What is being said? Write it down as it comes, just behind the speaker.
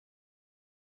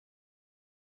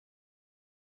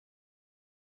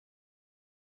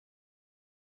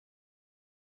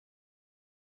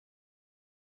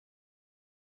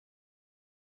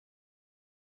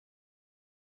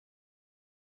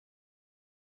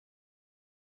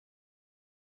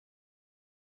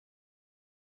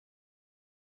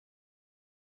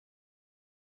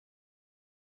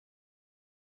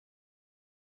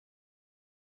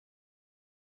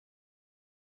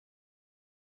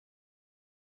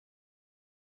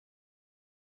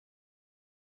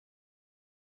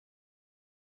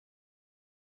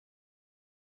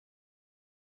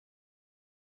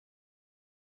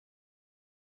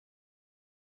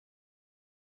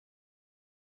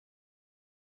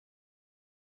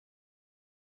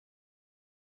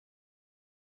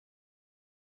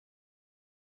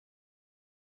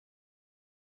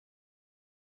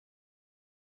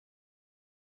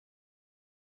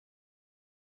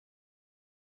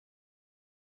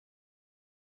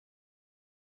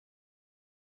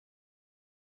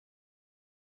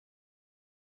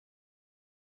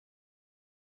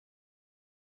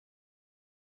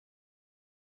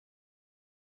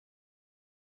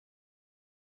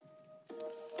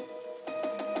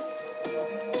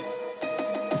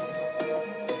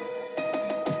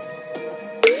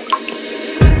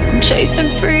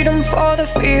Chasing freedom for the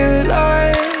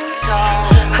fearless.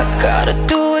 I gotta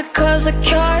do it cause I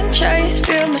can't chase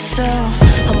fear myself.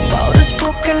 I'm about as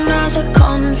broken as I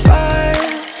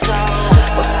confess,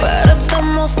 but better than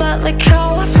most, that like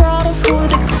how I brought her through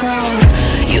the crown.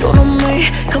 You don't know me,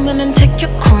 come in and take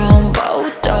your crown,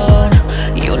 bow down.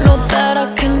 You know that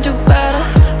I can do better,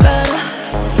 better.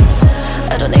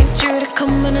 I don't need you to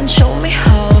come in and show me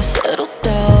how. Settle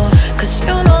down, cause you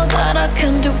know that I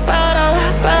can do better,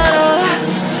 better.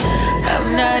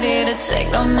 I'm not here to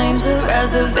take no names or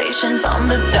reservations. I'm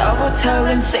the devil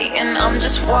telling Satan I'm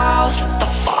just wild. Sit the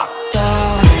fuck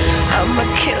down. I'm a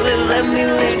killer, let me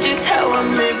live just how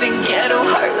I'm living. Ghetto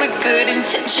heart with good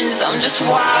intentions. I'm just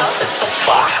wild. Sit the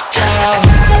fuck down.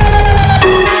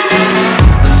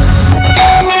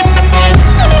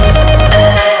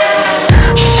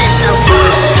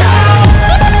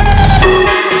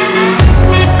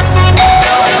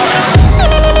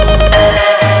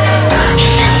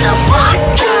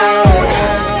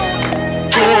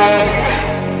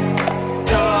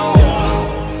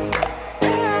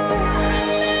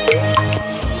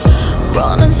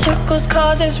 Running circles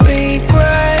causes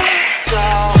regret.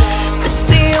 It's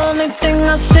the only thing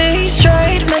I see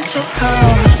straight. Mental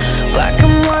health, black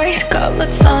and white, colored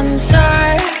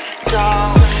sunsets.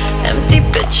 Empty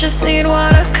bitches need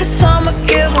water cause I'ma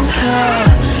give them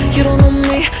hell. You don't know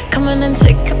me, come in and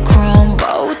take your crown,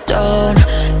 bow down.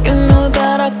 You know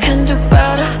that I can do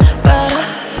better, better.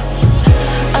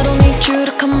 I don't need you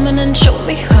to come in and show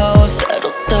me how.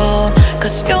 Settle down,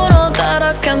 cause you know that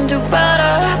I can do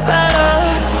better, better.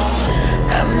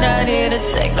 I'm not here to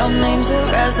take no names or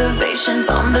reservations.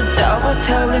 I'm the devil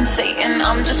telling Satan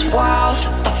I'm just wild.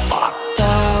 Sit the fuck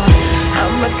down.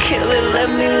 I'm a killer, let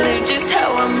me live just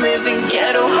how I'm living.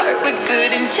 Ghetto heart with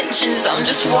good intentions. I'm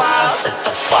just wild. Sit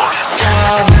the fuck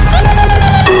down.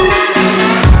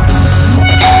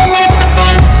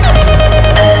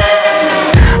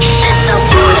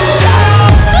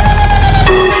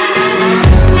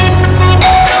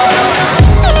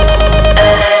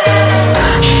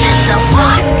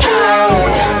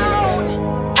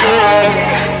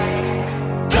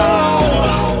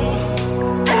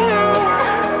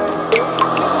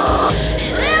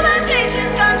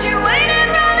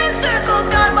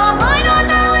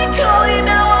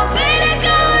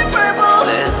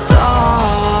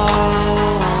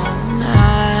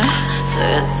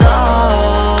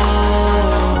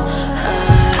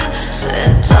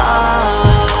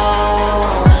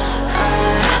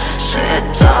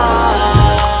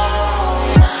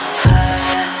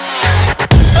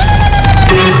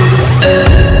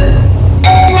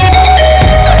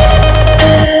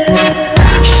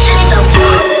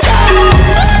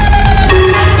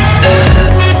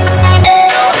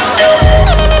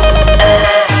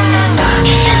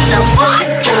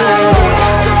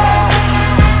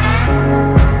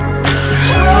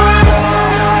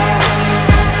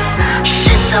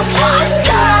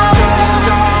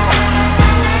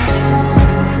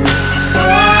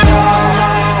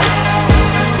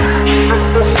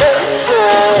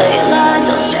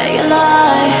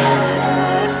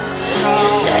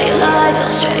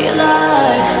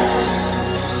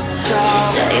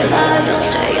 Don't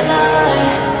stay alive.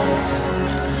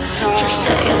 Just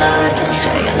stay alive, don't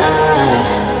stay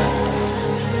alive.